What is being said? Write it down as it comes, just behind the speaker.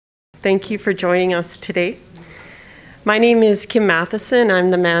Thank you for joining us today. My name is Kim Matheson.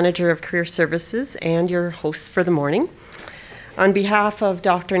 I'm the Manager of Career Services and your host for the morning. On behalf of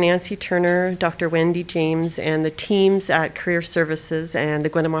Dr. Nancy Turner, Dr. Wendy James, and the teams at Career Services and the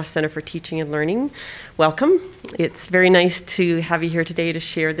Gwinnett Center for Teaching and Learning, welcome. It's very nice to have you here today to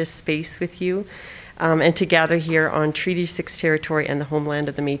share this space with you and to gather here on Treaty 6 territory and the homeland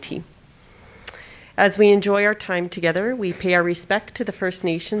of the Métis. As we enjoy our time together, we pay our respect to the First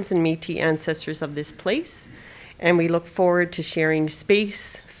Nations and Métis ancestors of this place, and we look forward to sharing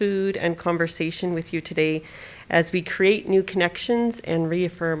space, food, and conversation with you today as we create new connections and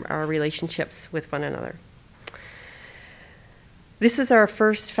reaffirm our relationships with one another. This is our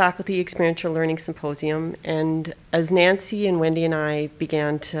first Faculty Experiential Learning Symposium, and as Nancy and Wendy and I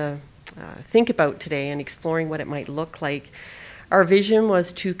began to think about today and exploring what it might look like, our vision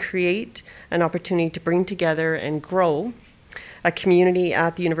was to create an opportunity to bring together and grow a community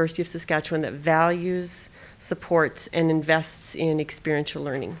at the University of Saskatchewan that values, supports, and invests in experiential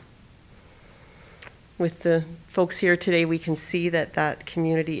learning. With the folks here today, we can see that that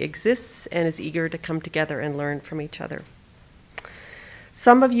community exists and is eager to come together and learn from each other.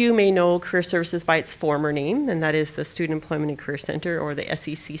 Some of you may know Career Services by its former name, and that is the Student Employment and Career Center, or the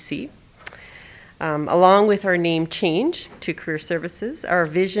SECC. Along with our name change to Career Services, our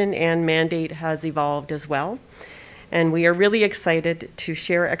vision and mandate has evolved as well. And we are really excited to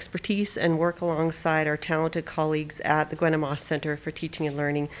share expertise and work alongside our talented colleagues at the Gwinnett Center for Teaching and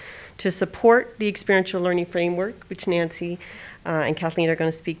Learning to support the experiential learning framework, which Nancy and Kathleen are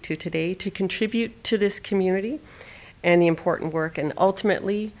going to speak to today, to contribute to this community and the important work, and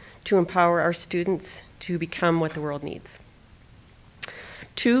ultimately to empower our students to become what the world needs.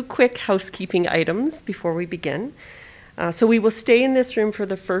 Two quick housekeeping items before we begin. So we will stay in this room for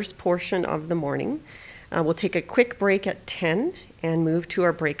the first portion of the morning. We'll take a quick break at 10 and move to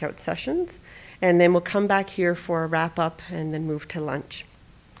our breakout sessions. And then we'll come back here for a wrap up and then move to lunch.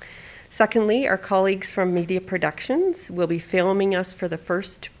 Secondly, our colleagues from Media Productions will be filming us for the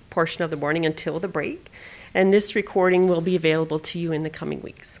first portion of the morning until the break. And this recording will be available to you in the coming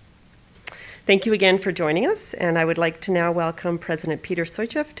weeks. Thank you again for joining us, and I would like to now welcome President Peter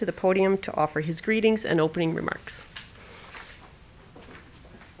Stoicheff to the podium to offer his greetings and opening remarks.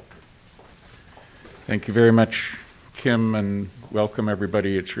 Thank you very much, Kim, and welcome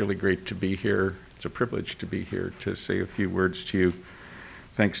everybody. It's really great to be here. It's a privilege to be here to say a few words to you.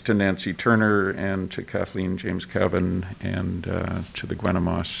 Thanks to Nancy Turner and to Kathleen James-Cavan and to the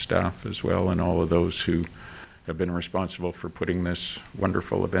Gwinnett staff as well, and all of those who have been responsible for putting this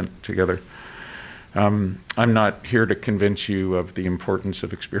wonderful event together. I'm not here to convince you of the importance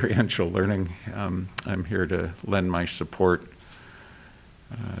of experiential learning. I'm here to lend my support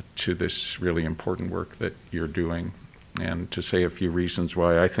to this really important work that you're doing, and to say a few reasons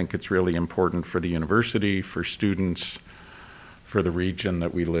why I think it's really important for the university, for students, for the region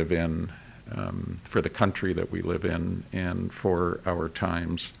that we live in, for the country that we live in, and for our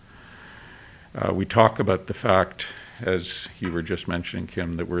times. We talk about the fact, as you were just mentioning,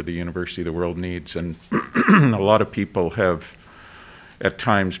 Kim, that we're the university the world needs, and a lot of people have at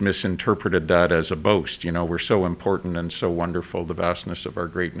times misinterpreted that as a boast. You know, we're so important and so wonderful. The vastness of our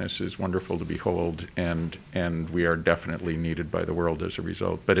greatness is wonderful to behold, and we are definitely needed by the world as a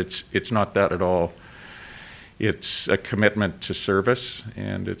result. But it's not that at all. It's a commitment to service,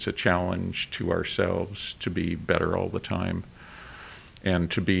 and it's a challenge to ourselves to be better all the time,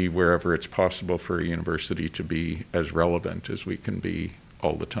 and to be wherever it's possible for a university to be as relevant as we can be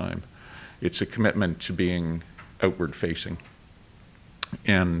all the time. It's a commitment to being outward facing.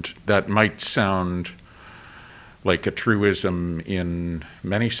 And that might sound like a truism in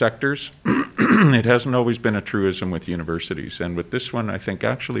many sectors. It hasn't always been a truism with universities. And with this one, I think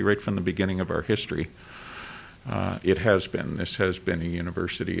actually right from the beginning of our history, it has been. This has been a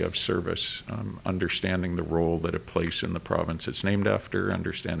university of service, understanding the role that it plays in the province it's named after,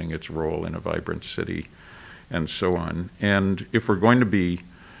 understanding its role in a vibrant city, and so on. And if we're going to be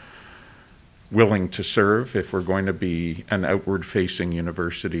willing to serve, if we're going to be an outward-facing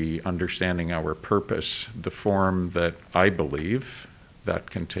university, understanding our purpose, the form that I believe that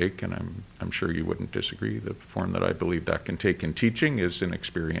can take, and I'm sure you wouldn't disagree, the form that I believe that can take in teaching is in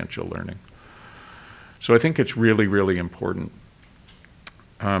experiential learning. So I think it's really, really important.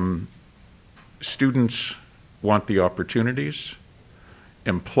 Students want the opportunities,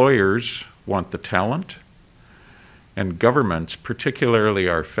 employers want the talent, and governments, particularly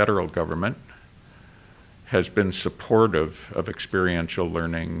our federal government, has been supportive of experiential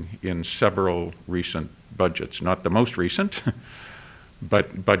learning in several recent budgets, not the most recent,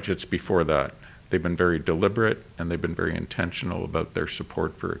 but budgets before that. They've been very deliberate, and they've been very intentional about their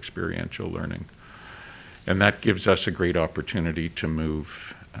support for experiential learning. And that gives us a great opportunity to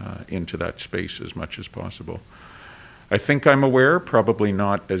move into that space as much as possible. I think I'm aware, probably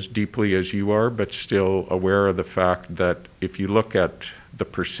not as deeply as you are, but still aware of the fact that if you look at the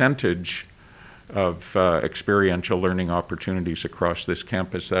percentage of experiential learning opportunities across this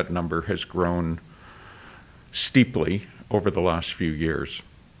campus, that number has grown steeply over the last few years.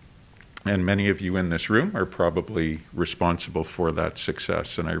 And many of you in this room are probably responsible for that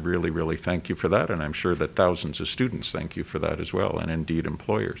success. And I really, really thank you for that. And I'm sure that thousands of students thank you for that as well, and indeed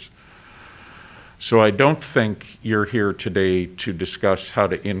employers. So I don't think you're here today to discuss how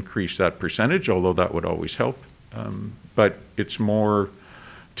to increase that percentage, although that would always help. But it's more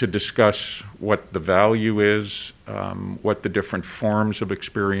to discuss what the value is, what the different forms of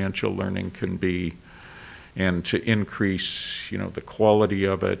experiential learning can be, and to increase, the quality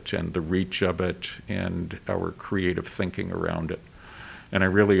of it and the reach of it and our creative thinking around it. And I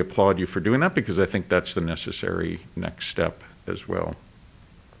really applaud you for doing that, because I think that's the necessary next step as well.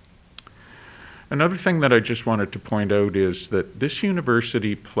 Another thing that I just wanted to point out is that this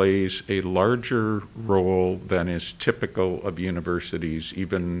university plays a larger role than is typical of universities,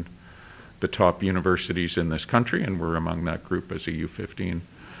 even the top universities in this country, and we're among that group as a U15,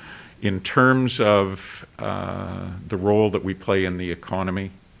 in terms of the role that we play in the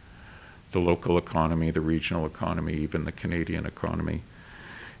economy, the local economy, the regional economy, even the Canadian economy.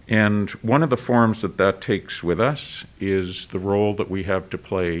 And one of the forms that takes with us is the role that we have to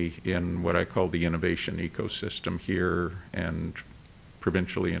play in what I call the innovation ecosystem here and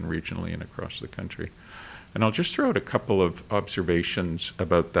provincially and regionally and across the country. And I'll just throw out a couple of observations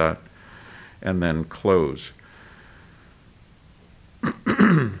about that and then close.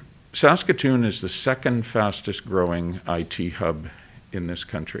 Saskatoon is the second fastest growing IT hub in this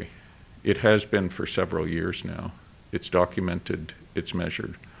country. It has been for several years now. It's documented, it's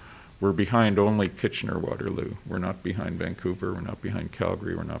measured. We're behind only Kitchener-Waterloo. We're not behind Vancouver, we're not behind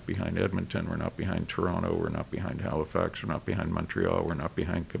Calgary, we're not behind Edmonton, we're not behind Toronto, we're not behind Halifax, we're not behind Montreal, we're not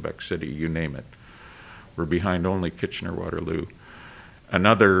behind Quebec City, you name it. We're behind only Kitchener-Waterloo,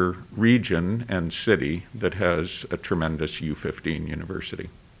 another region and city that has a tremendous U15 university.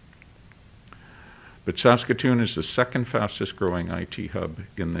 But Saskatoon is the second fastest growing IT hub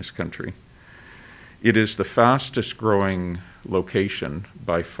in this country. It is the fastest growing location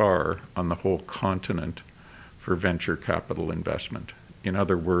by far on the whole continent for venture capital investment. In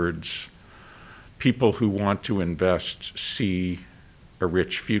other words, people who want to invest see a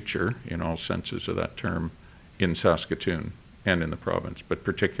rich future, in all senses of that term, in Saskatoon and in the province, but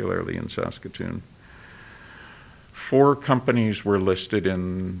particularly in Saskatoon. 4 companies were listed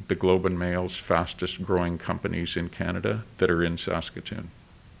in the Globe and Mail's fastest growing companies in Canada that are in Saskatoon.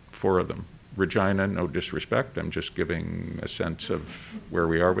 4 of them. Regina, no disrespect, I'm just giving a sense of where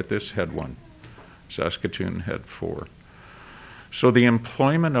we are with this, had 1. Saskatoon had 4. So the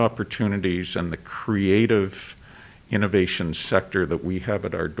employment opportunities and the creative innovation sector that we have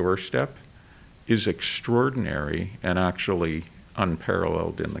at our doorstep is extraordinary and actually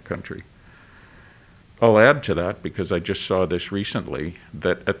unparalleled in the country. I'll add to that, because I just saw this recently,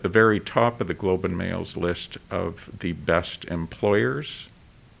 that at the very top of the Globe and Mail's list of the best employers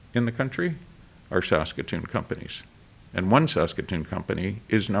in the country are Saskatoon companies. And one Saskatoon company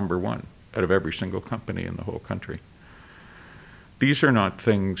is number 1 out of every single company in the whole country. These are not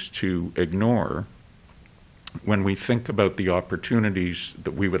things to ignore when we think about the opportunities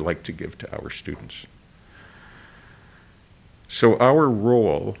that we would like to give to our students. So our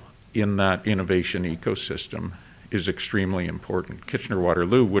role in that innovation ecosystem is extremely important.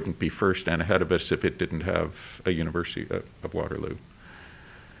 Kitchener-Waterloo wouldn't be first and ahead of us if it didn't have a University of Waterloo.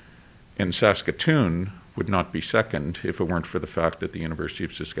 And Saskatoon would not be second if it weren't for the fact that the University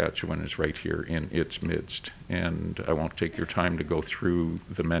of Saskatchewan is right here in its midst. And I won't take your time to go through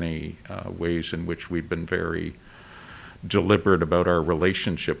the many ways in which we've been very deliberate about our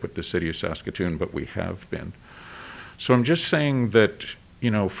relationship with the city of Saskatoon, but we have been. So I'm just saying that,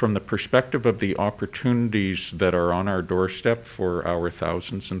 from the perspective of the opportunities that are on our doorstep for our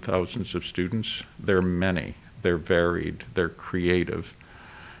thousands and thousands of students, they're many, they're varied, they're creative.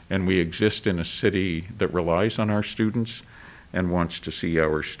 And we exist in a city that relies on our students and wants to see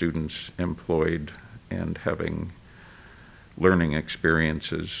our students employed and having learning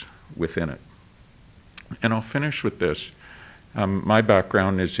experiences within it. And I'll finish with this. My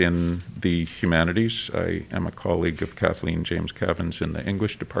background is in the humanities. I am a colleague of Kathleen James-Cavan's in the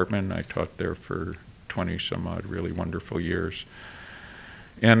English department. I taught there for 20 some odd really wonderful years.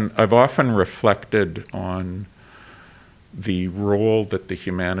 And I've often reflected on the role that the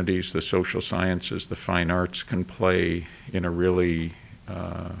humanities, the social sciences, the fine arts can play in a really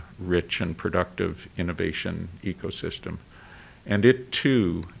rich and productive innovation ecosystem. And it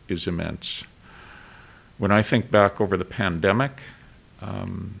too is immense. When I think back over the pandemic,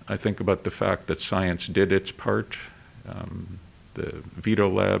 I think about the fact that science did its part, the Veto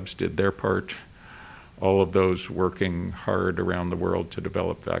Labs did their part, all of those working hard around the world to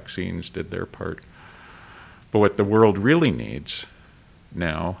develop vaccines did their part. But what the world really needs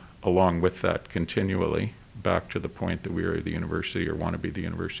now, along with that continually, back to the point that we are the university or want to be the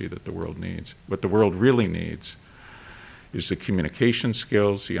university that the world needs, what the world really needs is the communication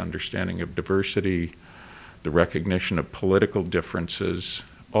skills, the understanding of diversity, the recognition of political differences,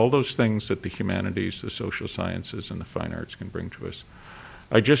 all those things that the humanities, the social sciences, and the fine arts can bring to us.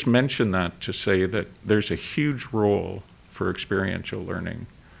 I just mentioned that to say that there's a huge role for experiential learning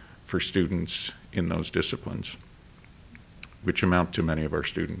for students in those disciplines, which amount to many of our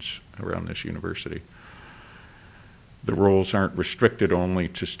students around this university. The roles aren't restricted only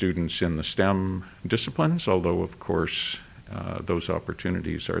to students in the STEM disciplines, although of course those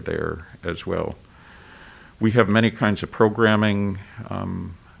opportunities are there as well. We have many kinds of programming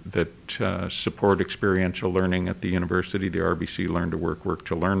that support experiential learning at the university. The RBC Learn to Work, Work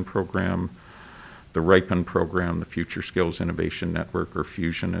to Learn program, the Ripen program, the Future Skills Innovation Network, or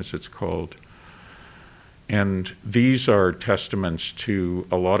Fusion as it's called. And these are testaments to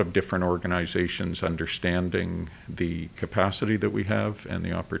a lot of different organizations understanding the capacity that we have and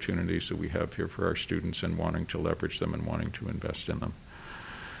the opportunities that we have here for our students and wanting to leverage them and wanting to invest in them.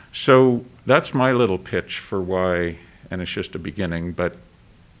 So that's my little pitch for why, and it's just a beginning, but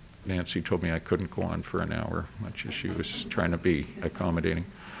Nancy told me I couldn't go on for an hour, much as she was trying to be accommodating,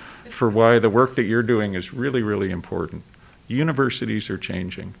 for why the work that you're doing is really, really important. Universities are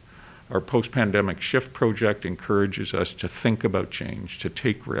changing. Our post-pandemic shift project encourages us to think about change, to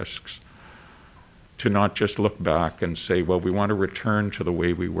take risks, to not just look back and say, well, we want to return to the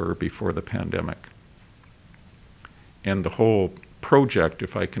way we were before the pandemic. And the whole project,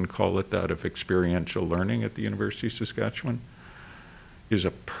 if I can call it that, of experiential learning at the University of Saskatchewan is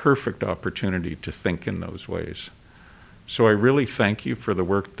a perfect opportunity to think in those ways. So I really thank you for the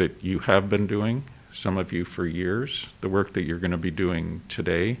work that you have been doing, some of you for years, the work that you're going to be doing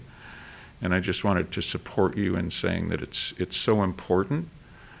today. And I just wanted to support you in saying that it's so important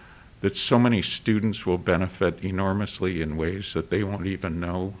that so many students will benefit enormously in ways that they won't even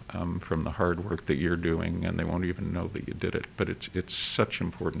know from the hard work that you're doing, and they won't even know that you did it. But it's such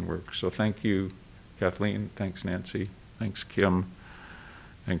important work. So thank you, Kathleen. Thanks, Nancy. Thanks, Kim.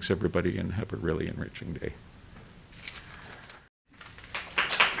 Thanks, everybody, and have a really enriching day.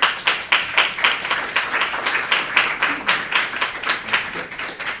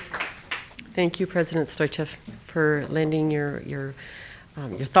 Thank you, President Stoicheff, for lending your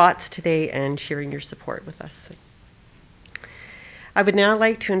thoughts today and sharing your support with us. I would now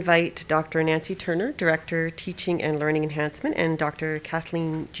like to invite Dr. Nancy Turner, Director, Teaching and Learning Enhancement, and Dr.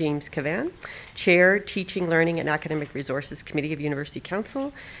 Kathleen James-Cavan, Chair, Teaching, Learning and Academic Resources Committee of University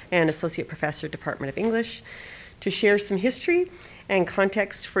Council and Associate Professor, Department of English, to share some history and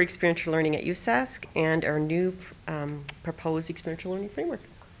context for experiential learning at USask and our new proposed experiential learning framework.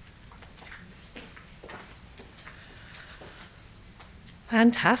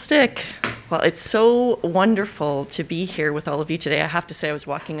 Fantastic. Well, it's so wonderful to be here with all of you today. I have to say I was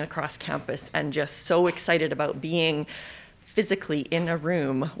walking across campus and just so excited about being physically in a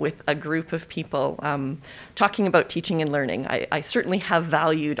room with a group of people talking about teaching and learning. I certainly have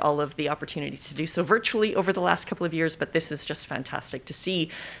valued all of the opportunities to do so virtually over the last couple of years, but this is just fantastic to see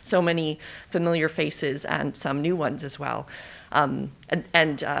so many familiar faces and some new ones as well.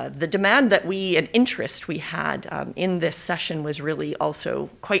 The demand that and interest we had in this session was really also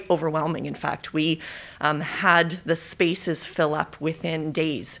quite overwhelming. In fact, we had the spaces fill up within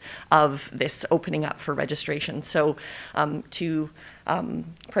days of this opening up for registration. So to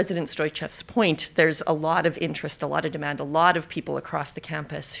President Stoicheff's point, there's a lot of interest, a lot of demand, a lot of people across the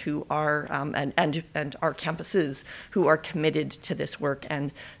campus who are, and our campuses who are committed to this work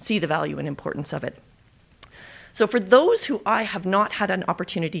and see the value and importance of it. So for those who I have not had an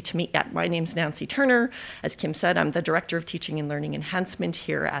opportunity to meet yet, my name's Nancy Turner. As Kim said, I'm the Director of Teaching and Learning Enhancement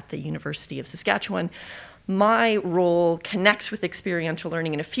here at the University of Saskatchewan. My role connects with experiential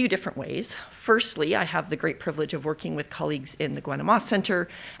learning in a few different ways. Firstly, I have the great privilege of working with colleagues in the Guanama Center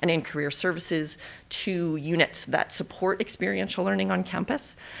and in Career Services, 2 units that support experiential learning on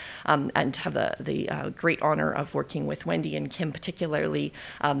campus, and have the great honor of working with Wendy and Kim particularly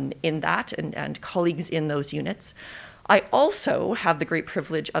in that and colleagues in those units. I also have the great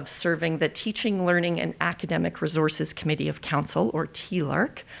privilege of serving the Teaching, Learning, and Academic Resources Committee of Council, or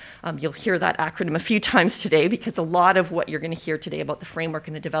TLARC. You'll hear that acronym a few times today because a lot of what you're going to hear today about the framework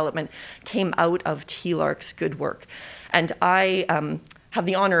and the development came out of TLARC's good work. And I have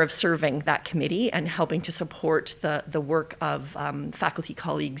the honor of serving that committee and helping to support the work of faculty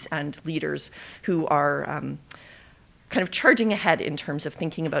colleagues and leaders who are kind of charging ahead in terms of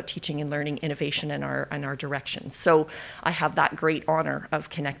thinking about teaching and learning innovation and our direction. So I have that great honor of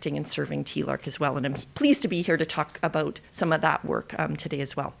connecting and serving TLARC as well, and I'm pleased to be here to talk about some of that work today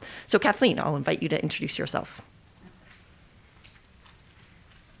as well. So Kathleen, I'll invite you to introduce yourself.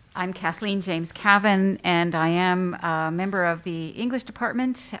 I'm Kathleen James-Cavan, and I am a member of the English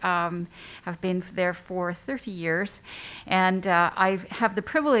department. I've been there for 30 years, and I have the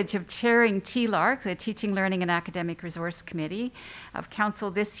privilege of chairing TLARC, the Teaching, Learning, and Academic Resource Committee of Council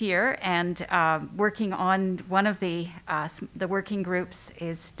this year, and working on one of the working groups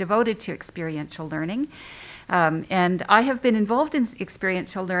is devoted to experiential learning. And I have been involved in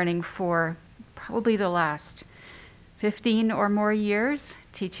experiential learning for probably the last 15 or more years,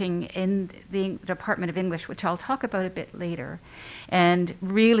 teaching in the Department of English, which I'll talk about a bit later, and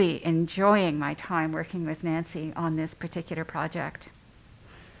really enjoying my time working with Nancy on this particular project.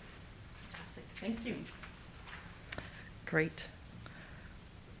 Fantastic. Thank you. Great.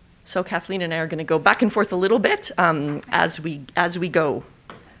 So Kathleen and I are going to go back and forth a little bit as we go.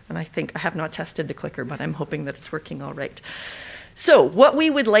 And I think I have not tested the clicker, but I'm hoping that it's working all right. So what we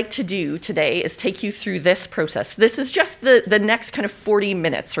would like to do today is take you through this process. This is just the next kind of 40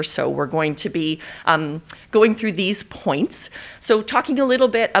 minutes or so. We're going to be going through these points. So talking a little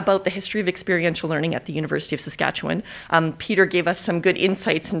bit about the history of experiential learning at the University of Saskatchewan. Peter gave us some good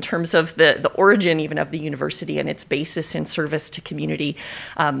insights in terms of the origin even of the university and its basis in service to community.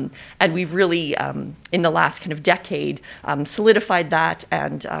 And we've really, in the last kind of decade, solidified that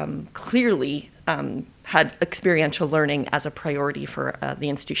and clearly had experiential learning as a priority for the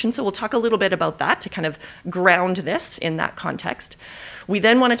institution. So we'll talk a little bit about that to kind of ground this in that context. We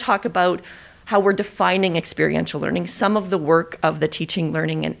then want to talk about how we're defining experiential learning, some of the work of the Teaching,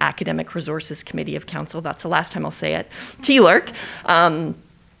 Learning, and Academic Resources Committee of Council, that's the last time I'll say it, TLARC,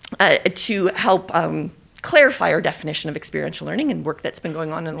 to help clarify our definition of experiential learning and work that's been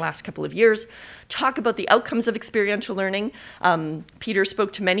going on in the last couple of years, talk about the outcomes of experiential learning. Peter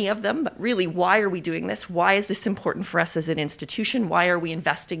spoke to many of them, but really, why are we doing this? Why is this important for us as an institution? Why are we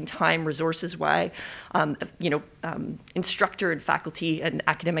investing time, resources? Why, instructor and faculty and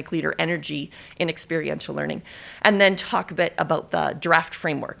academic leader energy in experiential learning? And then talk a bit about the draft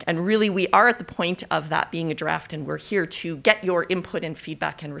framework. And really, we are at the point of that being a draft, and we're here to get your input and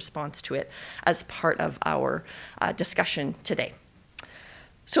feedback and response to it as part of our discussion today.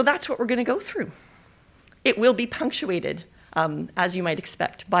 So that's what we're going to go through. It will be punctuated, as you might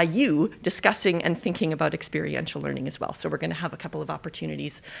expect, by you discussing and thinking about experiential learning as well. So we're going to have a couple of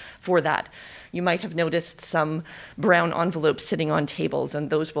opportunities for that. You might have noticed some brown envelopes sitting on tables, and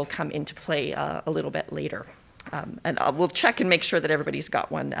those will come into play a little bit later. And we'll check and make sure that everybody's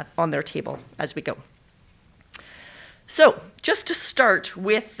got one on their table as we go. So just to start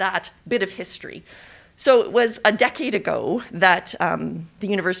with that bit of history. So it was a decade ago that the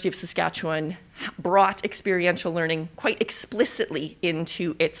University of Saskatchewan brought experiential learning quite explicitly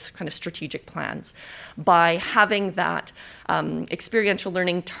into its kind of strategic plans by having that experiential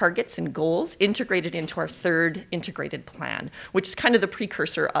learning targets and goals integrated into our third integrated plan, which is kind of the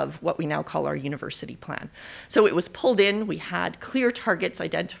precursor of what we now call our university plan. So it was pulled in, we had clear targets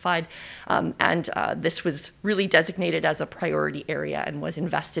identified, and this was really designated as a priority area and was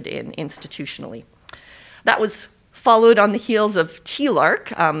invested in institutionally. That was followed on the heels of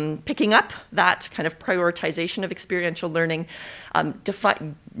TLARC, picking up that kind of prioritization of experiential learning,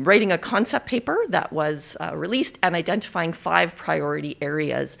 writing a concept paper that was released and identifying 5 priority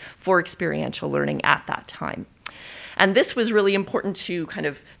areas for experiential learning at that time. And this was really important to kind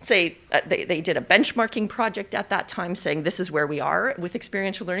of say, they did a benchmarking project at that time saying this is where we are with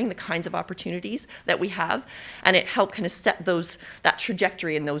experiential learning, the kinds of opportunities that we have, and it helped kind of set that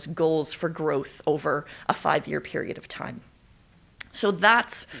trajectory and those goals for growth over a 5-year period of time. So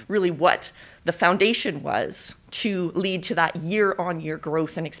that's really what the foundation was to lead to that year-on-year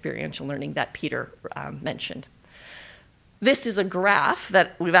growth in experiential learning that Peter mentioned. This is a graph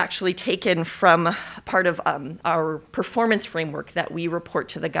that we've actually taken from part of our performance framework that we report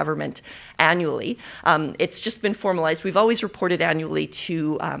to the government annually. It's just been formalized. We've always reported annually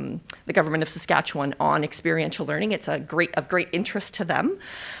to the government of Saskatchewan on experiential learning. It's of great interest to them.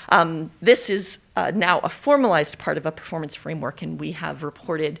 This is now a formalized part of a performance framework, and we have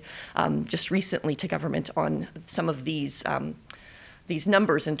reported just recently to government on some of these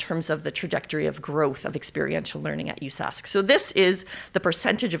numbers in terms of the trajectory of growth of experiential learning at USask. So this is the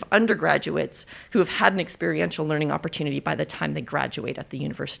percentage of undergraduates who have had an experiential learning opportunity by the time they graduate at the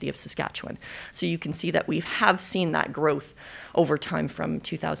University of Saskatchewan. So you can see that we have seen that growth over time from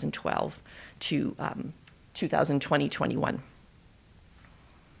 2012 to 2020-21.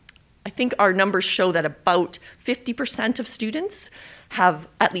 I think our numbers show that about 50% of students have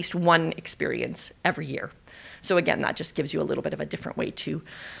at least one experience every year. So again, that just gives you a little bit of a different way to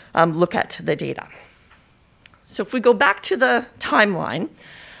look at the data. So if we go back to the timeline,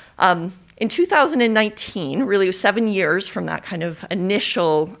 in 2019, really 7 years from that kind of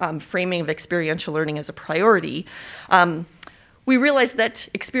initial framing of experiential learning as a priority, we realized that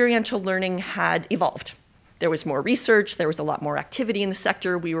experiential learning had evolved. There was more research, there was a lot more activity in the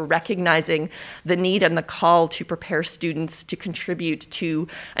sector. We were recognizing the need and the call to prepare students to contribute to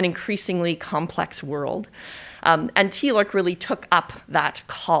an increasingly complex world. And TLARC really took up that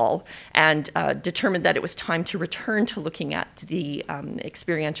call and determined that it was time to return to looking at the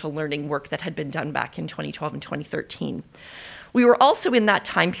experiential learning work that had been done back in 2012 and 2013. We were also in that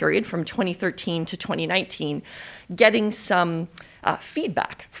time period from 2013 to 2019 getting some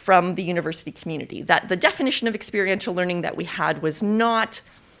feedback from the university community that the definition of experiential learning that we had was not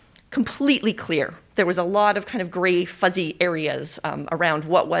completely clear. There was a lot of kind of gray, fuzzy areas around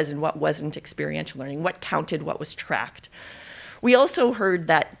what was and what wasn't experiential learning, what counted, what was tracked. We also heard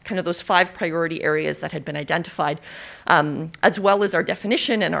that kind of those 5 priority areas that had been identified, as well as our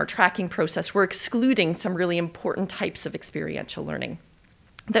definition and our tracking process, were excluding some really important types of experiential learning,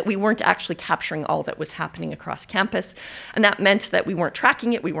 that we weren't actually capturing all that was happening across campus. And that meant that we weren't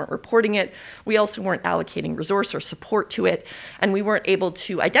tracking it, we weren't reporting it, we also weren't allocating resource or support to it, and we weren't able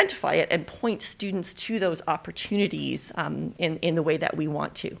to identify it and point students to those opportunities in the way that we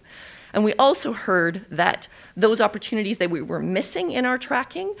want to. And we also heard that those opportunities that we were missing in our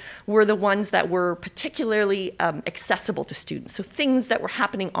tracking were the ones that were particularly accessible to students. So things that were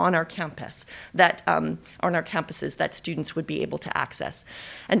happening on our campus, on our campuses that students would be able to access.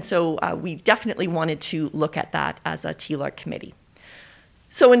 And so we definitely wanted to look at that as a TLARC committee.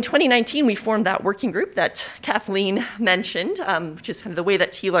 So in 2019, we formed that working group that Kathleen mentioned, which is kind of the way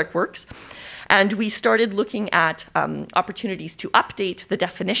that TLARC works. And we started looking at opportunities to update the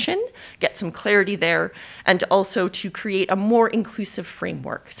definition, get some clarity there, and also to create a more inclusive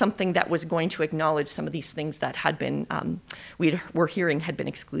framework, something that was going to acknowledge some of these things that had been, were hearing had been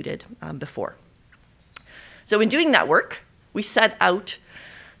excluded before. So in doing that work, we set out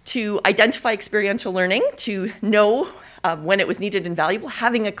to identify experiential learning, to know when it was needed and valuable.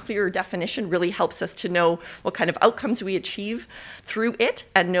 Having a clearer definition really helps us to know what kind of outcomes we achieve through it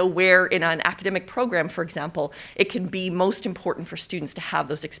and know where in an academic program, for example, it can be most important for students to have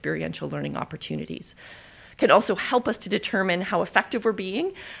those experiential learning opportunities. It can also help us to determine how effective we're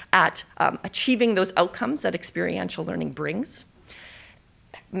being at achieving those outcomes that experiential learning brings.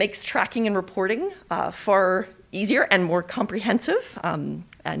 Makes tracking and reporting far easier and more comprehensive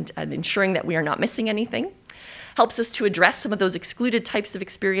and ensuring that we are not missing anything. Helps us to address some of those excluded types of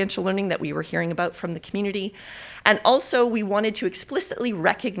experiential learning that we were hearing about from the community. And also, we wanted to explicitly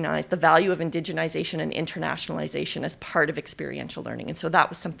recognize the value of indigenization and internationalization as part of experiential learning. And so that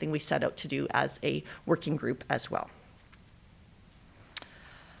was something we set out to do as a working group as well.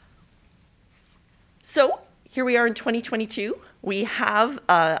 So here we are in 2022. We have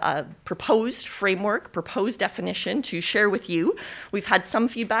a proposed framework, proposed definition to share with you. We've had some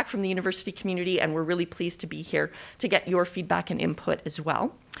feedback from the university community, and we're really pleased to be here to get your feedback and input as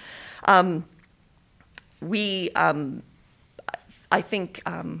well. I think,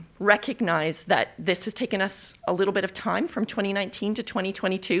 recognize that this has taken us a little bit of time from 2019 to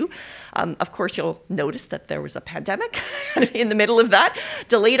 2022. Of course, you'll notice that there was a pandemic in the middle of that,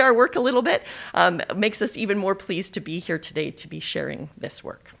 delayed our work a little bit, makes us even more pleased to be here today to be sharing this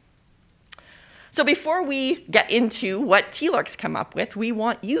work. So before we get into what TLARC's come up with, we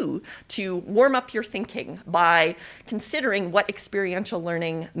want you to warm up your thinking by considering what experiential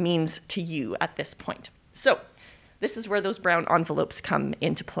learning means to you at this point. So this is where those brown envelopes come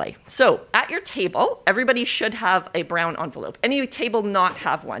into play. So at your table, everybody should have a brown envelope. Any table not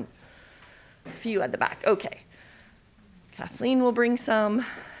have one? A few at the back. Okay. Kathleen will bring some.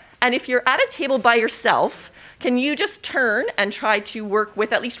 And if you're at a table by yourself, can you just turn and try to work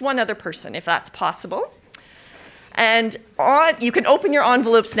with at least one other person, if that's possible? And you can open your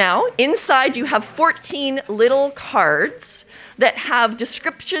envelopes now. Inside, you have 14 little cards that have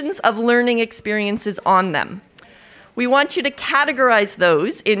descriptions of learning experiences on them. We want you to categorize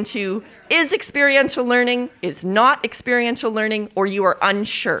those into is experiential learning, is not experiential learning, or you are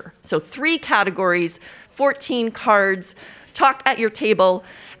unsure. So 3 categories, 14 cards, talk at your table,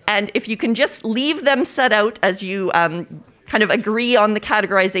 and if you can just leave them set out as you kind of agree on the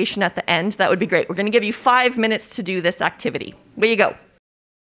categorization at the end, that would be great. We're going to give you 5 minutes to do this activity. Away you go.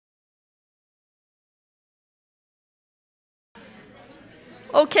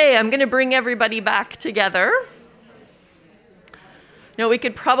 Okay, I'm going to bring everybody back together. Now, we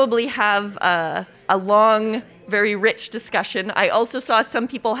could probably have a long, very rich discussion. I also saw some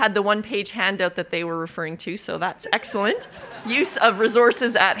people had the one-page handout that they were referring to, so that's excellent. Use of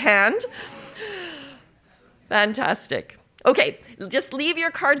resources at hand. Fantastic. Okay, just leave your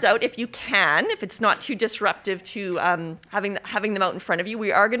cards out if you can, if it's not too disruptive to having them out in front of you.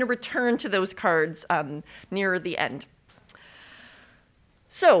 We are going to return to those cards nearer the end.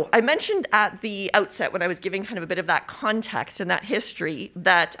 So I mentioned at the outset when I was giving kind of a bit of that context and that history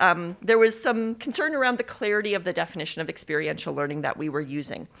that there was some concern around the clarity of the definition of experiential learning that we were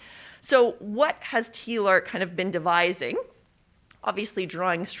using. So what has TLARC kind of been devising, obviously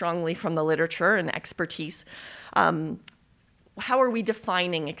drawing strongly from the literature and expertise, how are we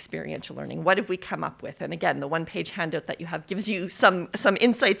defining experiential learning? What have we come up with? And again, the one-page handout that you have gives you some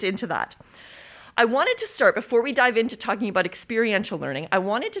insights into that. I wanted to start, before we dive into talking about experiential learning, I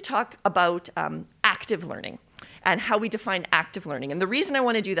wanted to talk about active learning and how we define active learning. And the reason I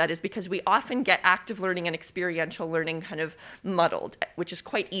want to do that is because we often get active learning and experiential learning kind of muddled, which is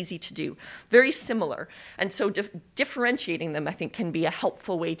quite easy to do. Very similar. And so differentiating them, I think, can be a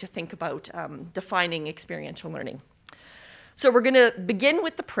helpful way to think about defining experiential learning. So we're going to begin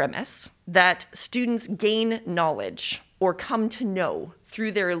with the premise that students gain knowledge or come to know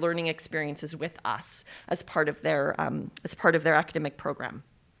through their learning experiences with us as part of their academic program.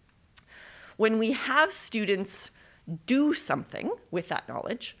 When we have students do something with that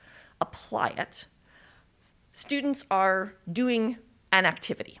knowledge, apply it, students are doing an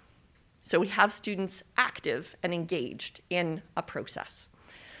activity. So we have students active and engaged in a process.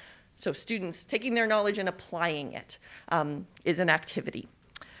 So students taking their knowledge and applying it is an activity.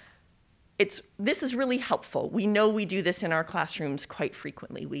 This is really helpful. We know we do this in our classrooms quite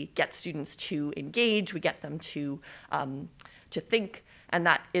frequently. We get students to engage, we get them to think, and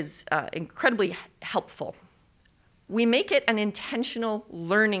that is incredibly helpful. We make it an intentional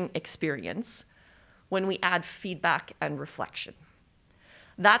learning experience when we add feedback and reflection.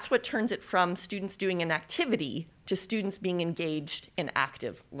 That's what turns it from students doing an activity to students being engaged in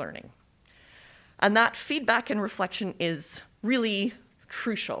active learning. And that feedback and reflection is really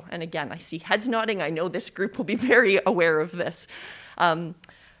crucial. And again, I see heads nodding. I know this group will be very aware of this.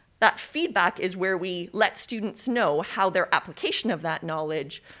 That feedback is where we let students know how their application of that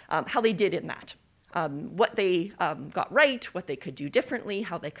knowledge, how they did in that. What they got right, what they could do differently,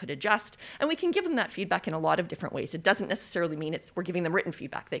 how they could adjust. And we can give them that feedback in a lot of different ways. It doesn't necessarily mean we're giving them written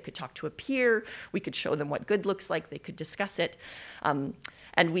feedback. They could talk to a peer. We could show them what good looks like. They could discuss it.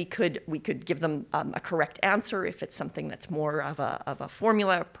 And we could give them a correct answer if it's something that's more of a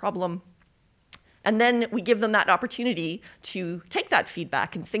formula problem. And then we give them that opportunity to take that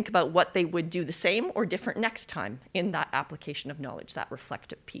feedback and think about what they would do the same or different next time in that application of knowledge, that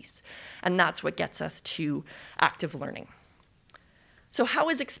reflective piece. And that's what gets us to active learning. So how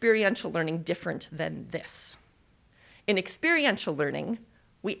is experiential learning different than this? In experiential learning,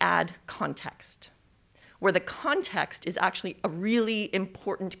 we add context, where the context is actually a really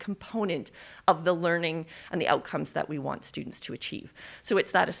important component of the learning and the outcomes that we want students to achieve. So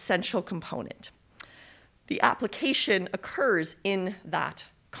it's that essential component. The application occurs in that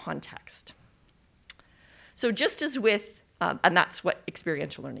context. So just as with, and that's what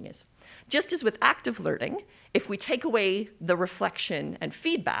experiential learning is, just as with active learning, if we take away the reflection and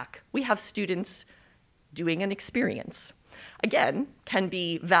feedback, we have students doing an experience. Again, can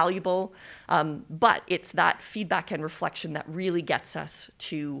be valuable, but it's that feedback and reflection that really gets us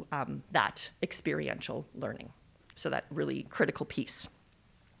to that experiential learning. So that really critical piece.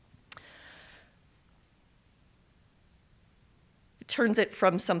 It turns it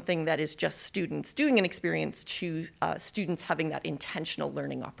from something that is just students doing an experience to students having that intentional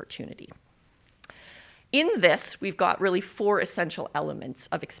learning opportunity. In this, we've got really 4 essential elements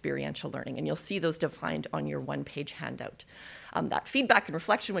of experiential learning, and you'll see those defined on your one-page handout. That feedback and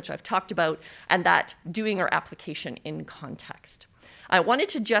reflection, which I've talked about, and that doing or application in context. I wanted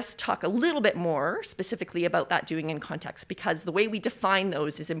to just talk a little bit more specifically about that doing in context, because the way we define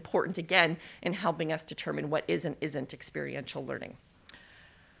those is important, again, in helping us determine what is and isn't experiential learning.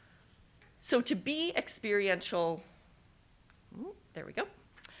 So to be experiential, there we go.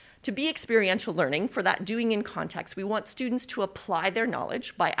 To be experiential learning, for that doing in context, we want students to apply their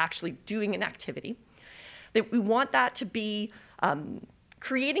knowledge by actually doing an activity. We want that to be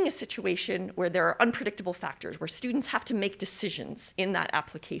creating a situation where there are unpredictable factors, where students have to make decisions in that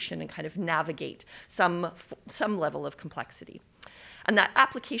application and kind of navigate some level of complexity. And that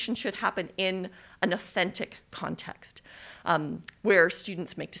application should happen in an authentic context, where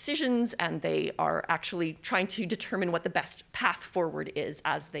students make decisions and they are actually trying to determine what the best path forward is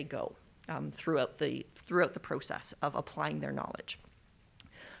as they go throughout the process of applying their knowledge.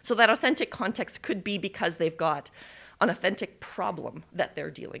 So that authentic context could be because they've got an authentic problem that they're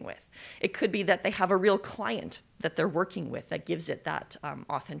dealing with. It could be that they have a real client that they're working with that gives it that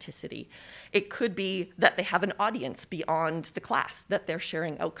authenticity. It could be that they have an audience beyond the class that they're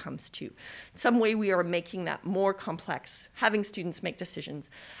sharing outcomes to. In some way, we are making that more complex, having students make decisions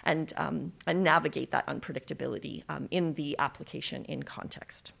and navigate that unpredictability in the application in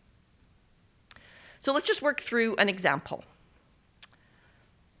context. So let's just work through an example.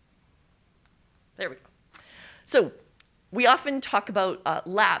 There we go. So we often talk about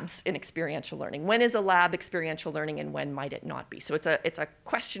labs in experiential learning. When is a lab experiential learning and when might it not be? So it's a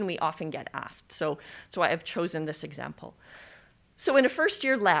question we often get asked. So I have chosen this example. So in a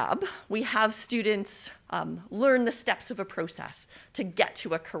first-year lab, we have students learn the steps of a process to get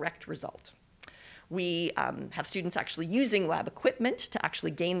to a correct result. We have students actually using lab equipment to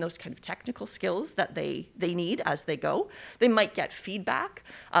actually gain those kind of technical skills that they need as they go. They might get feedback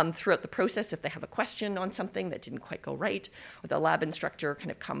throughout the process if they have a question on something that didn't quite go right, or the lab instructor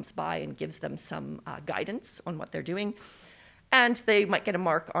kind of comes by and gives them some guidance on what they're doing. And they might get a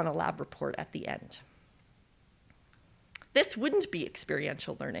mark on a lab report at the end. This wouldn't be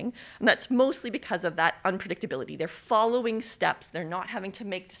experiential learning, and that's mostly because of that unpredictability. They're following steps, they're not having to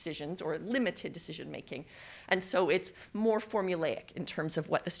make decisions or limited decision making, and so it's more formulaic in terms of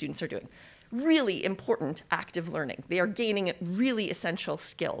what the students are doing. Really important active learning. They are gaining really essential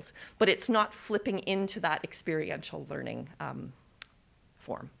skills, but it's not flipping into that experiential learning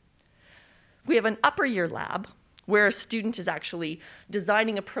form. We have an upper year lab where a student is actually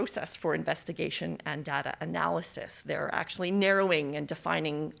designing a process for investigation and data analysis. They're actually narrowing and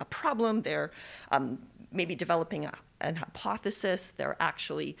defining a problem. They're maybe developing an hypothesis. They're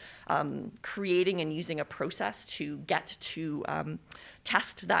actually creating and using a process to get to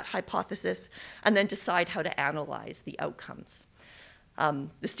test that hypothesis and then decide how to analyze the outcomes.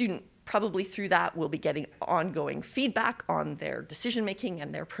 The student probably through that will be getting ongoing feedback on their decision-making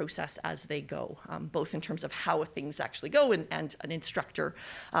and their process as they go, both in terms of how things actually go and an instructor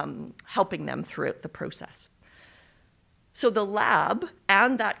helping them throughout the process. So the lab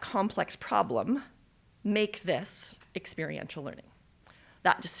and that complex problem make this experiential learning.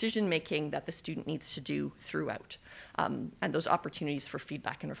 That decision-making that the student needs to do throughout, and those opportunities for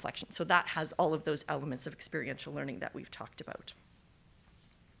feedback and reflection. So that has all of those elements of experiential learning that we've talked about.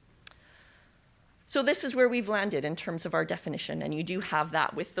 So this is where we've landed in terms of our definition, and you do have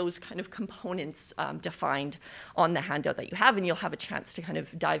that with those kind of components defined on the handout that you have, and you'll have a chance to kind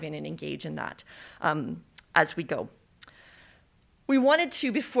of dive in and engage in that as we go. We wanted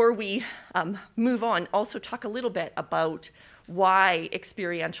to, before we move on, also talk a little bit about why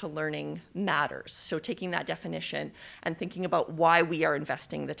experiential learning matters. So taking that definition and thinking about why we are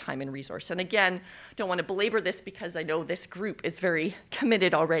investing the time and resource. And again, don't want to belabor this because I know this group is very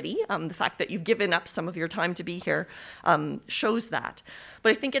committed already. The fact that you've given up some of your time to be here shows that.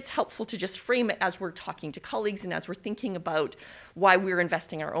 But I think it's helpful to just frame it as we're talking to colleagues and as we're thinking about why we're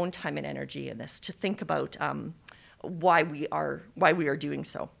investing our own time and energy in this, to think about why we are doing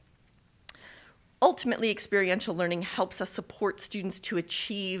so. Ultimately, experiential learning helps us support students to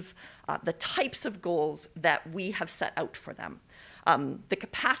achieve the types of goals that we have set out for them. The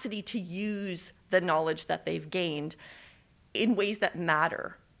capacity to use the knowledge that they've gained in ways that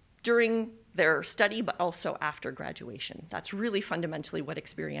matter during their study, but also after graduation. That's really fundamentally what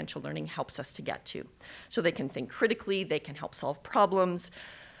experiential learning helps us to get to. So they can think critically, they can help solve problems.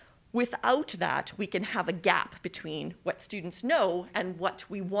 Without that, we can have a gap between what students know and what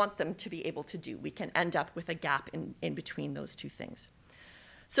we want them to be able to do. We can end up with a gap in between those two things.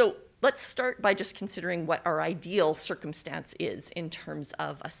 So let's start by just considering what our ideal circumstance is in terms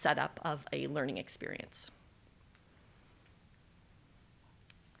of a setup of a learning experience.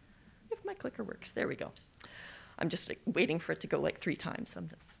 If my clicker works, there we go. I'm just waiting for it to go like 3 times.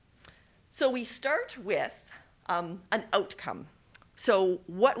 So we start with an outcome. So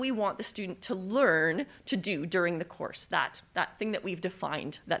what we want the student to learn to do during the course, that thing that we've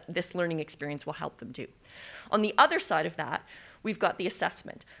defined that this learning experience will help them do. On the other side of that, we've got the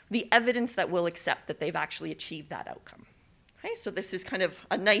assessment, the evidence that we'll accept that they've actually achieved that outcome. Okay, so this is kind of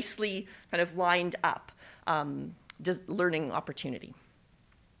a nicely kind of lined up learning opportunity.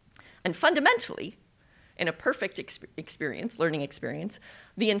 And fundamentally, in a perfect learning experience,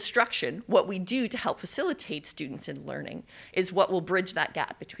 the instruction, what we do to help facilitate students in learning, is what will bridge that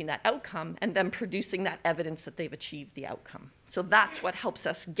gap between that outcome and them producing that evidence that they've achieved the outcome. So that's what helps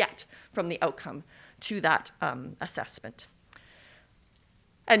us get from the outcome to that assessment.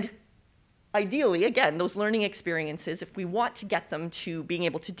 And ideally, again, those learning experiences, if we want to get them to being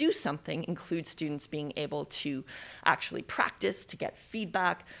able to do something, include students being able to actually practice, to get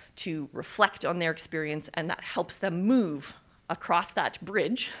feedback, to reflect on their experience, and that helps them move across that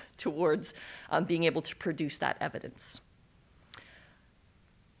bridge towards being able to produce that evidence.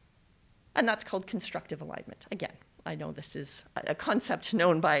 And that's called constructive alignment. Again, I know this is a concept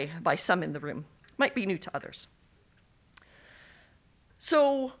known by some in the room, might be new to others.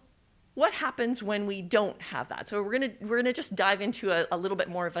 So what happens when we don't have that? So we're gonna just dive into a little bit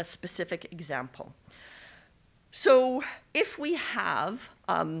more of a specific example. So if we have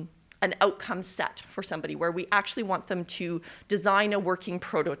an outcome set for somebody where we actually want them to design a working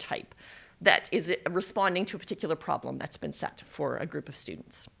prototype that is responding to a particular problem that's been set for a group of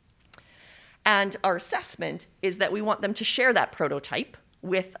students. And our assessment is that we want them to share that prototype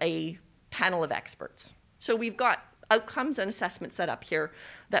with a panel of experts. So we've got outcomes and assessments set up here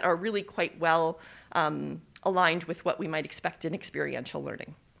that are really quite well aligned with what we might expect in experiential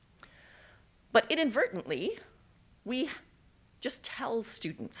learning. But inadvertently, we just tell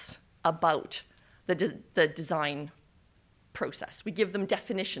students about the design process. We give them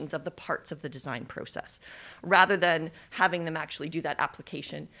definitions of the parts of the design process, rather than having them actually do that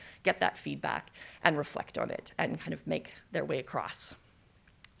application, get that feedback, and reflect on it, and kind of make their way across.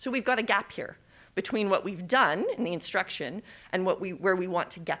 So we've got a gap here between what we've done in the instruction and where we want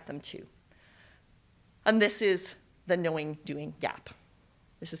to get them to. And this is the knowing-doing gap.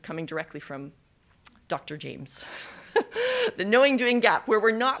 This is coming directly from Dr. James. The knowing-doing gap, where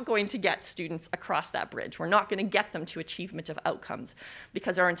we're not going to get students across that bridge. We're not going to get them to achievement of outcomes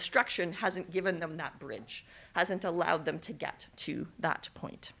because our instruction hasn't given them that bridge, hasn't allowed them to get to that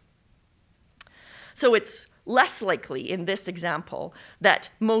point. So it's less likely in this example that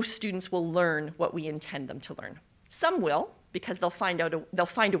most students will learn what we intend them to learn. Some will, because they'll find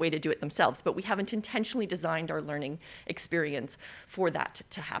a way to do it themselves, but we haven't intentionally designed our learning experience for that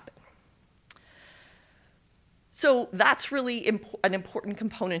to happen. So that's really an important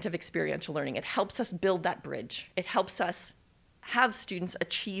component of experiential learning. It helps us build that bridge. It helps us have students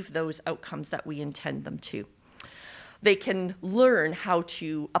achieve those outcomes that we intend them to. They can learn how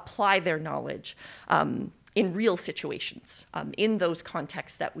to apply their knowledge in real situations, in those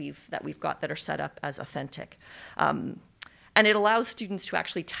contexts that we've got that are set up as authentic. And it allows students to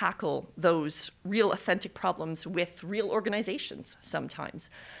actually tackle those real authentic problems with real organizations sometimes.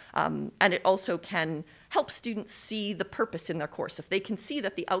 And it also can help students see the purpose in their course. If they can see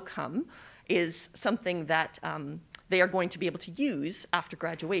that the outcome is something that they are going to be able to use after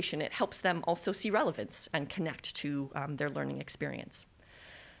graduation, it helps them also see relevance and connect to their learning experience.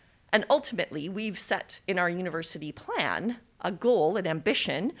 And ultimately, we've set in our university plan a goal, an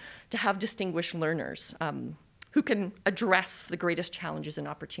ambition, to have distinguished learners who can address the greatest challenges and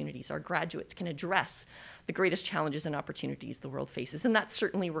opportunities. Our graduates can address the greatest challenges and opportunities the world faces, and that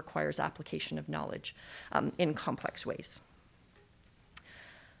certainly requires application of knowledge in complex ways.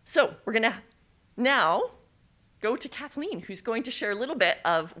 So we're going to now go to Kathleen, who's going to share a little bit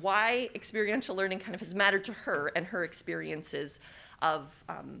of why experiential learning kind of has mattered to her and her experiences of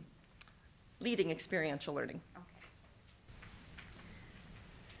leading experiential learning. Okay.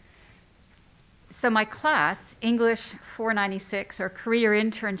 So my class, English 496, or Career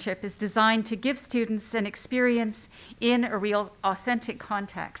Internship, is designed to give students an experience in a real, authentic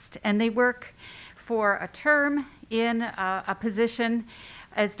context. And they work for a term in a position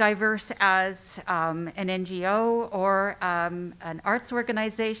as diverse as an NGO or an arts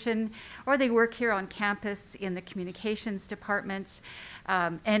organization, or they work here on campus in the communications departments,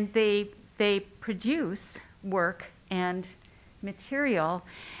 and they produce work and material.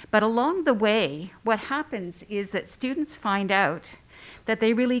 But along the way, what happens is that students find out that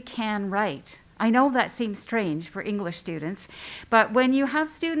they really can write I know that seems strange for English students, but when you have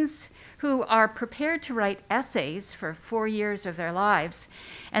students who are prepared to write essays for 4 years of their lives,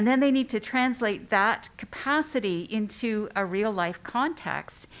 and then they need to translate that capacity into a real life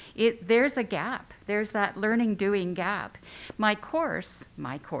context, there's a gap. There's that learning doing gap. The course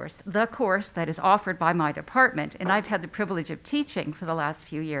that is offered by my department, and I've had the privilege of teaching for the last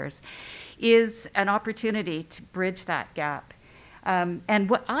few years, is an opportunity to bridge that gap. And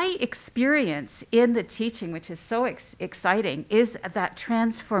what I experience in the teaching, which is so exciting, is that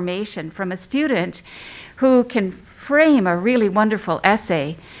transformation from a student who can frame a really wonderful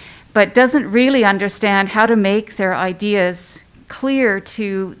essay, but doesn't really understand how to make their ideas clear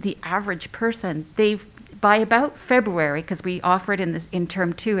to the average person. By about February, because we offer it in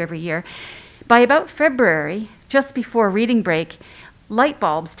term 2 every year, by about February, just before reading break, light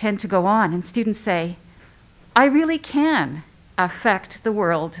bulbs tend to go on, and students say, I really can affect the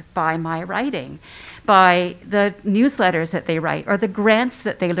world by my writing, by the newsletters that they write, or the grants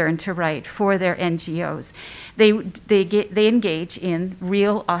that they learn to write for their NGOs. They engage in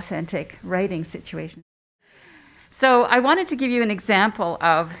real, authentic writing situations. So I wanted to give you an example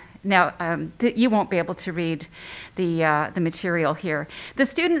of, now you won't be able to read the material here. The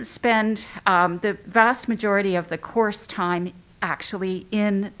students spend the vast majority of the course time actually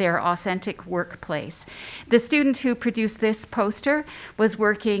in their authentic workplace. The student who produced this poster was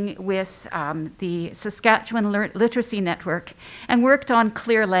working with the Saskatchewan Literacy Network and worked on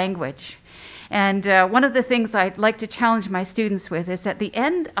clear language. And one of the things I'd like to challenge my students with is at the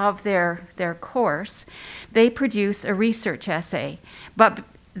end of their course, they produce a research essay, but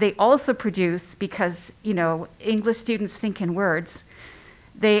they also produce, because English students think in words,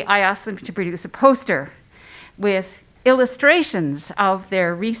 I asked them to produce a poster with illustrations of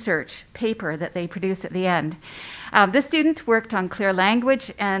their research paper that they produce at the end. This student worked on clear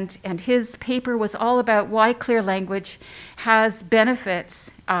language, and his paper was all about why clear language has benefits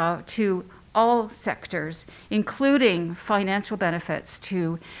to all sectors, including financial benefits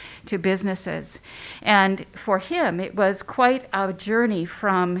to businesses. And for him, it was quite a journey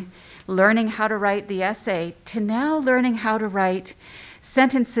from learning how to write the essay to now learning how to write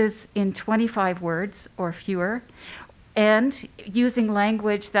sentences in 25 words or fewer, and using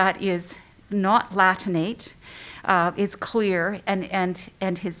language that is not Latinate, is clear,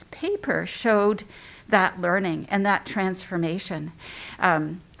 and his paper showed that learning and that transformation.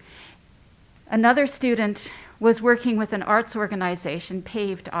 Another student was working with an arts organization,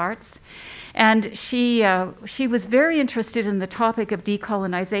 Paved Arts, and she was very interested in the topic of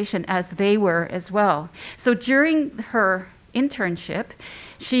decolonization, as they were as well. So during her internship,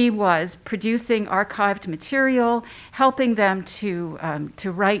 she was producing archived material, helping them to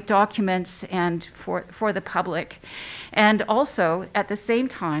write documents and for the public. And also, at the same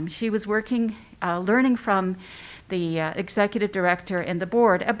time, she was working, learning from the executive director and the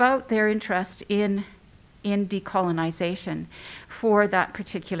board about their interest in decolonization for that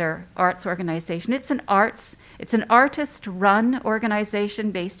particular arts organization. It's an artist-run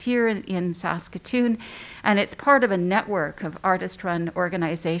organization based here in Saskatoon, and it's part of a network of artist-run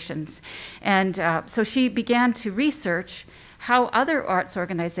organizations. And so she began to research how other arts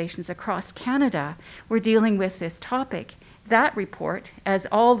organizations across Canada were dealing with this topic. That report, as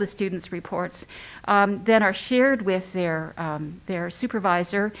all the students' reports, then are shared with their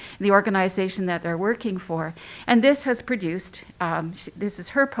supervisor, the organization that they're working for. And this has produced, this is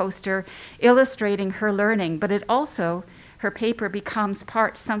her poster illustrating her learning, but it also, her paper becomes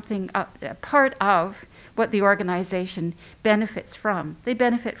part of what the organization benefits from. They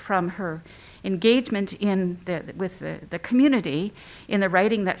benefit from her engagement with the community in the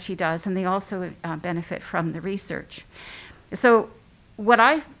writing that she does, and they also benefit from the research. So what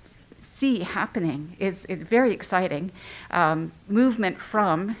I see happening is very exciting movement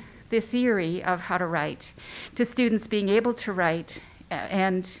from the theory of how to write to students being able to write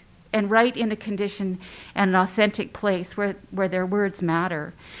and write in a condition and an authentic place where their words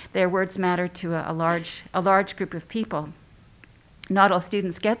matter. Their words matter to a large group of people. Not all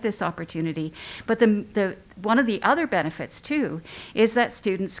students get this opportunity, but one of the other benefits too is that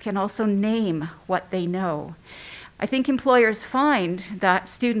students can also name what they know. I think employers find that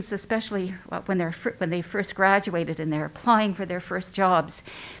students, especially when they first graduated and they're applying for their first jobs,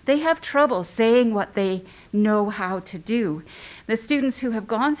 they have trouble saying what they know how to do. The students who have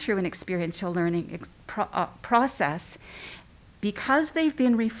gone through an experiential learning process, because they've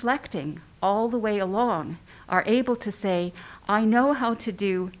been reflecting all the way along, are able to say, I know how to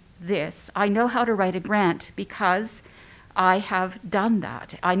do this. I know how to write a grant because I have done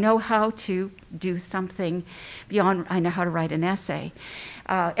that. I know how to do something beyond, I know how to write an essay.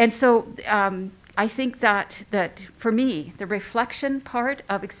 And so I think that for me, the reflection part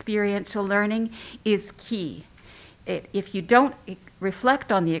of experiential learning is key. If you don't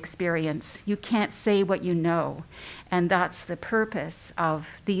reflect on the experience, you can't say what you know. And that's the purpose of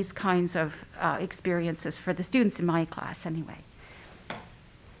these kinds of experiences for the students in my class anyway.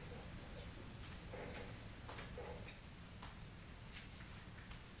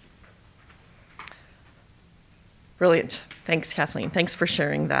 Brilliant. Thanks, Kathleen. Thanks for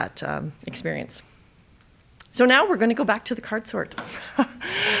sharing that experience. So now we're going to go back to the card sort.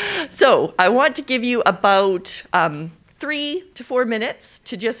 So I want to give you about 3 to 4 minutes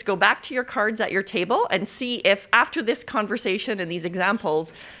to just go back to your cards at your table and see if after this conversation and these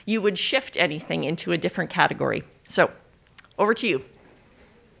examples, you would shift anything into a different category. So over to you.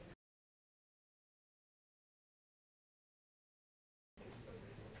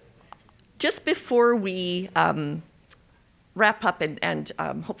 Just before we wrap up and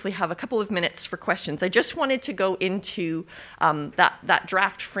hopefully have a couple of minutes for questions, I just wanted to go into that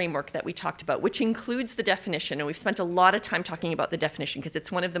draft framework that we talked about, which includes the definition. And we've spent a lot of time talking about the definition because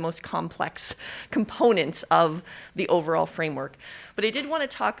it's one of the most complex components of the overall framework. But I did want to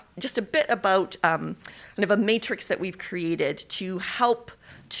talk just a bit about kind of a matrix that we've created to help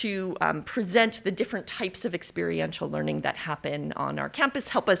to present the different types of experiential learning that happen on our campus,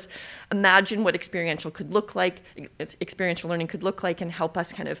 help us imagine what experiential learning could look like, and help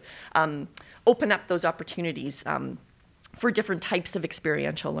us kind of open up those opportunities for different types of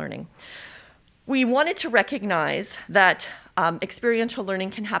experiential learning. We wanted to recognize that experiential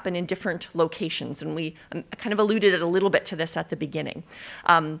learning can happen in different locations, and we kind of alluded a little bit to this at the beginning.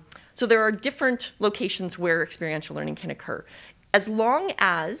 So there are different locations where experiential learning can occur. As long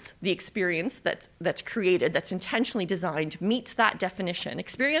as the experience that's created, that's intentionally designed, meets that definition,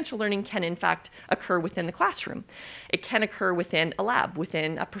 experiential learning can in fact occur within the classroom. It can occur within a lab,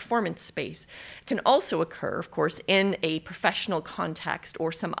 within a performance space. It can also occur, of course, in a professional context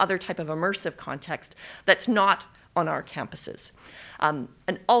or some other type of immersive context that's not on our campuses. And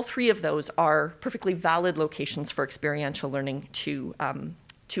all 3 of those are perfectly valid locations for experiential learning to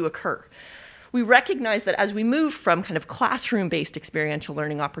occur. We recognize that as we move from kind of classroom-based experiential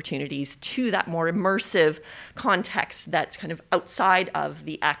learning opportunities to that more immersive context that's kind of outside of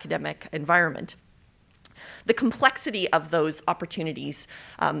the academic environment, the complexity of those opportunities,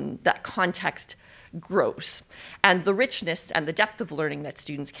 that context grows. And the richness and the depth of learning that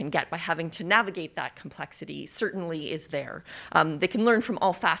students can get by having to navigate that complexity certainly is there. They can learn from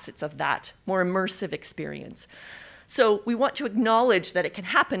all facets of that more immersive experience. So we want to acknowledge that it can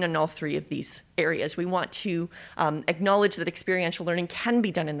happen in all 3 of these areas. We want to acknowledge that experiential learning can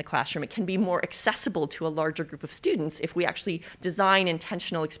be done in the classroom. It can be more accessible to a larger group of students if we actually design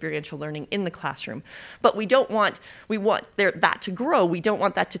intentional experiential learning in the classroom. But we want that to grow. We don't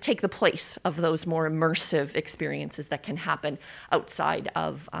want that to take the place of those more immersive experiences that can happen outside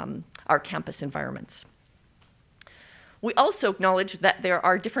of our campus environments. We also acknowledge that there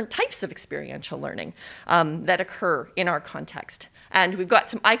are different types of experiential learning that occur in our context. And we've got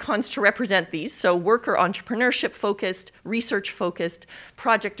some icons to represent these. So work or entrepreneurship focused, research focused,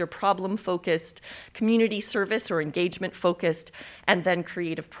 project or problem focused, community service or engagement focused, and then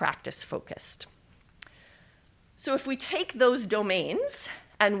creative practice focused. So if we take those domains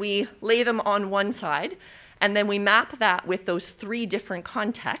and we lay them on one side, and then we map that with those 3 different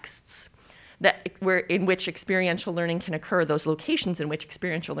contexts, in which experiential learning can occur, those locations in which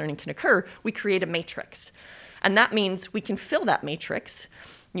experiential learning can occur, we create a matrix. And that means we can fill that matrix.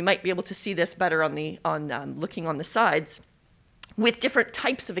 You might be able to see this better looking on the sides, with different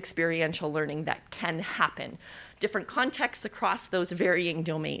types of experiential learning that can happen, different contexts across those varying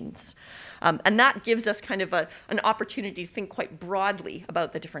domains. And that gives us kind of an opportunity to think quite broadly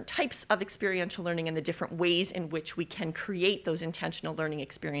about the different types of experiential learning and the different ways in which we can create those intentional learning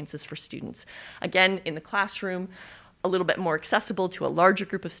experiences for students. Again, in the classroom, a little bit more accessible to a larger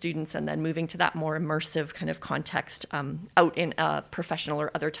group of students, and then moving to that more immersive kind of context out in a professional or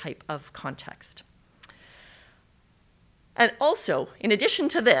other type of context. And also, in addition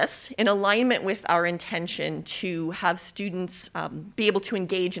to this, in alignment with our intention to have students be able to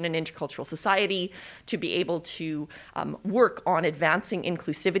engage in an intercultural society, to be able to work on advancing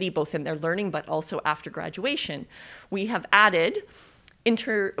inclusivity both in their learning but also after graduation, we have added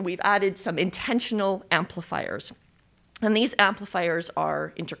some intentional amplifiers. And these amplifiers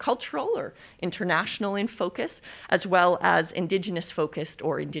are intercultural or international in focus, as well as Indigenous focused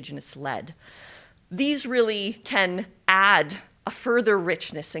or Indigenous led. These really can add a further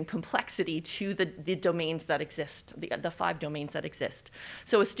richness and complexity to the domains that exist, the 5 domains that exist.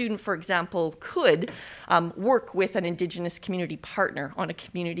 So a student, for example, could work with an Indigenous community partner on a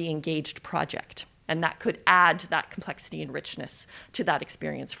community-engaged project. And that could add that complexity and richness to that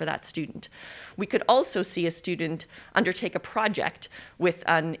experience for that student. We could also see a student undertake a project with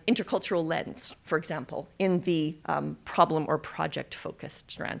an intercultural lens, for example, in the problem or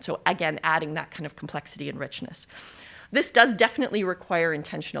project-focused strand. So again, adding that kind of complexity and richness. This does definitely require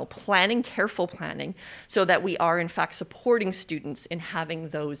intentional planning, careful planning, so that we are in fact supporting students in having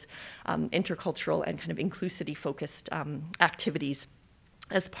those intercultural and kind of inclusivity-focused activities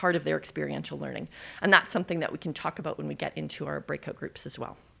as part of their experiential learning. And that's something that we can talk about when we get into our breakout groups as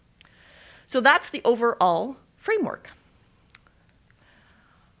well. So that's the overall framework.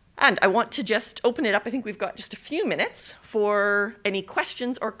 And I want to just open it up. I think we've got just a few minutes for any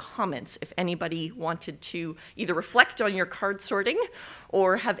questions or comments if anybody wanted to either reflect on your card sorting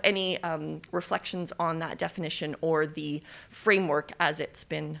or have any reflections on that definition or the framework as it's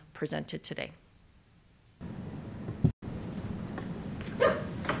been presented today.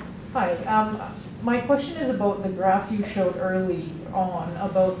 Hi, my question is about the graph you showed early on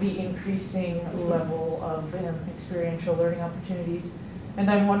about the increasing level of experiential learning opportunities. And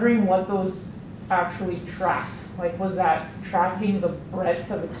I'm wondering what those actually track. Like, was that tracking the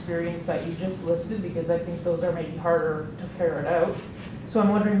breadth of experience that you just listed? Because I think those are maybe harder to ferret out. So I'm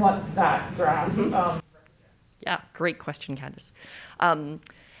wondering what that graph represents. Yeah, great question, Candice.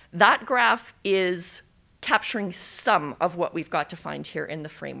 That graph is capturing some of what we've got to find here in the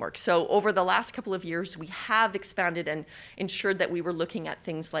framework. So over the last couple of years, we have expanded and ensured that we were looking at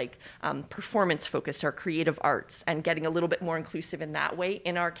things like performance-focused, our creative arts, and getting a little bit more inclusive in that way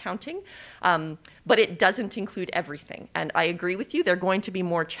in our counting. But it doesn't include everything. And I agree with you, they're going to be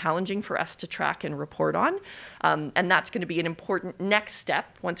more challenging for us to track and report on. And that's going to be an important next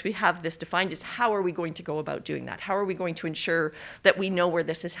step once we have this defined, is how are we going to go about doing that? How are we going to ensure that we know where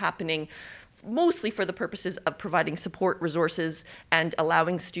this is happening, mostly for the purposes of providing support resources and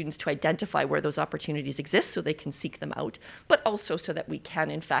allowing students to identify where those opportunities exist so they can seek them out, but also so that we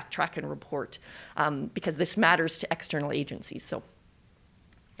can, in fact, track and report, because this matters to external agencies. So,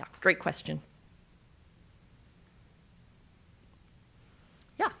 yeah, great question.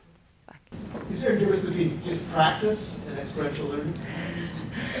 Yeah. Back. Is there a difference between just practice and experiential learning?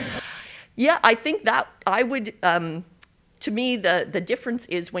 Yeah, I think that I would... to me, the difference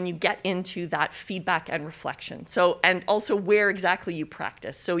is when you get into that feedback and reflection. So, and also where exactly you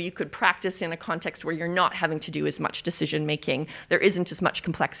practice. So you could practice in a context where you're not having to do as much decision making. There isn't as much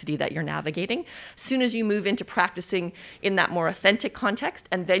complexity that you're navigating. As soon as you move into practicing in that more authentic context,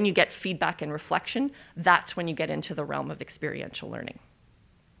 and then you get feedback and reflection, that's when you get into the realm of experiential learning.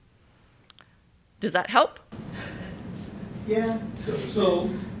 Does that help? Yeah. So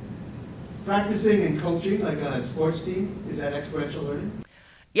practicing and coaching, like on a sports team, is that experiential learning?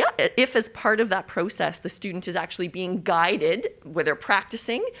 Yeah, if as part of that process, the student is actually being guided where they're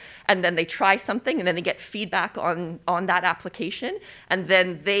practicing, and then they try something, and then they get feedback on that application, and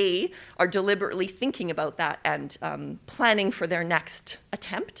then they are deliberately thinking about that and planning for their next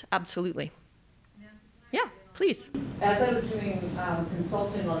attempt, absolutely. Yeah, please. As I was doing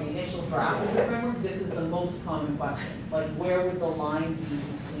consulting on the initial draft of the framework, this is the most common question. Like, where would the line be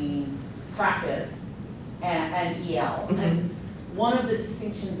between practice and EL? Mm-hmm. And one of the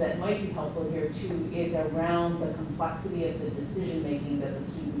distinctions that might be helpful here too is around the complexity of the decision making that the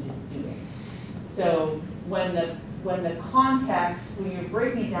student is doing. So when the context, when you're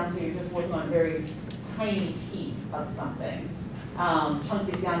breaking it down, so you're just working on a very tiny piece of something,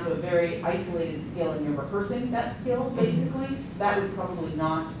 chunked it down to a very isolated skill, and you're rehearsing that skill basically, that would probably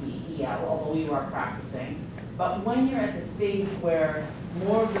not be EL, although you are practicing. But when you're at the stage where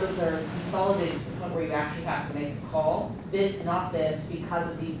more of those are consolidated to the point where you actually have to make a call, this, not this, because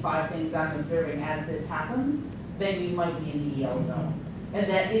of these 5 things I'm observing as this happens, then you might be in the EL zone. And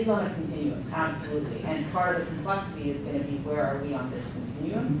that is on a continuum, absolutely. And part of the complexity is going to be where are we on this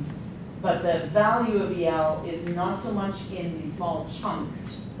continuum. But the value of EL is not so much in the small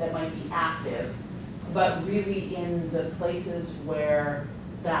chunks that might be active, but really in the places where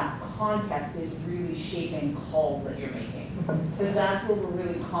that context is really shaping calls that you're making. Because that's where we're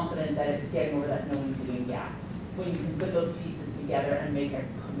really confident that it's getting over that knowing doing gap. When you can put those pieces together and make a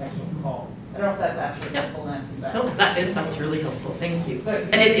contextual call. I don't know if that's actually helpful, Nancy. But No, that's really helpful. Thank you. But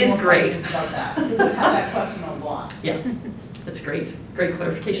and it is great. About that, because I've had that question a lot. Yeah, that's great. Great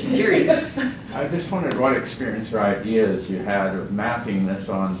clarification. Jerry? I just wondered what experience or ideas you had of mapping this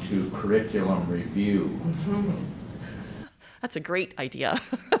onto curriculum review. That's a great idea.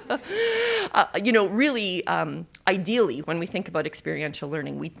 You know, really, I ideally, when we think about experiential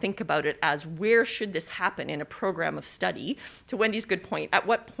learning, we think about it as where should this happen in a program of study? To Wendy's good point, at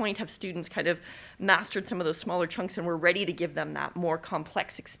what point have students kind of mastered some of those smaller chunks and we're ready to give them that more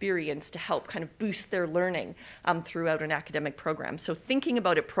complex experience to help kind of boost their learning throughout an academic program? So thinking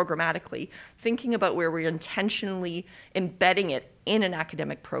about it programmatically, thinking about where we're intentionally embedding it in an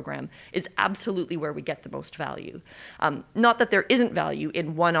academic program is absolutely where we get the most value. Not that there isn't value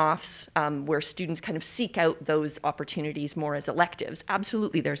in one-offs where students kind of seek out those opportunities more as electives.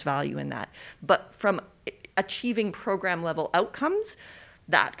 Absolutely there's value in that. But from achieving program level outcomes,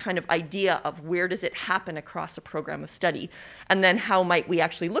 that kind of idea of where does it happen across a program of study, and then how might we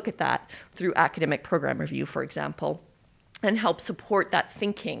actually look at that through academic program review, for example, and help support that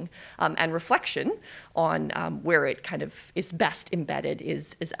thinking and reflection on where it kind of is best embedded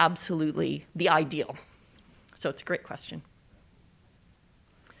is absolutely the ideal. So it's a great question.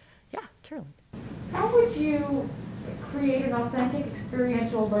 Yeah, Carolyn. How would you create an authentic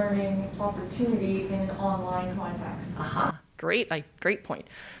experiential learning opportunity in an online context? Aha. Great point.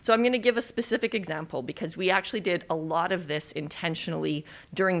 So I'm going to give a specific example because we actually did a lot of this intentionally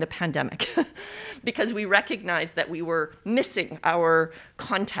during the pandemic because we recognized that we were missing our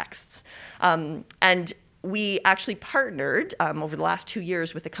contexts. And we actually partnered over the last 2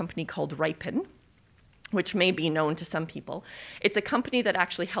 years with a company called Ripen, which may be known to some people. It's a company that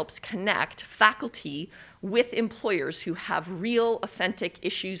actually helps connect faculty with employers who have real, authentic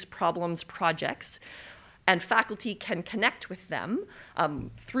issues, problems, projects. And faculty can connect with them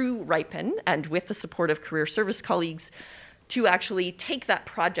through Ripen and with the support of career service colleagues to actually take that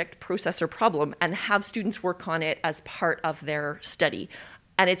project, process, or problem and have students work on it as part of their study.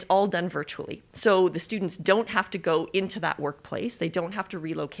 And it's all done virtually. So the students don't have to go into that workplace. They don't have to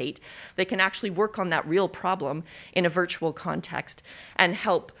relocate. They can actually work on that real problem in a virtual context and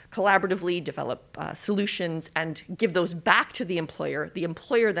help collaboratively develop solutions and give those back to the employer. The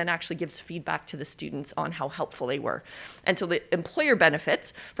employer then actually gives feedback to the students on how helpful they were. And so the employer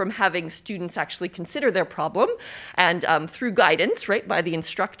benefits from having students actually consider their problem and through guidance, right, by the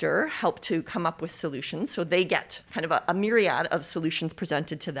instructor, help to come up with solutions. So they get kind of a myriad of solutions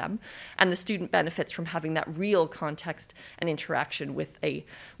presented to them, and the student benefits from having that real context and interaction with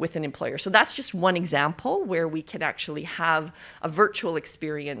an employer. So that's just one example where we can actually have a virtual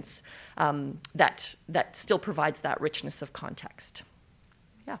experience that still provides that richness of context.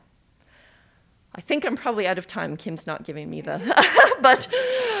 Yeah. I think I'm probably out of time. Kim's not giving me the, but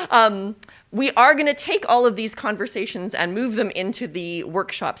we are going to take all of these conversations and move them into the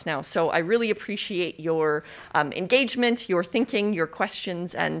workshops now. So I really appreciate your engagement, your thinking, your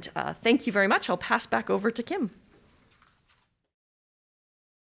questions, and thank you very much. I'll pass back over to Kim.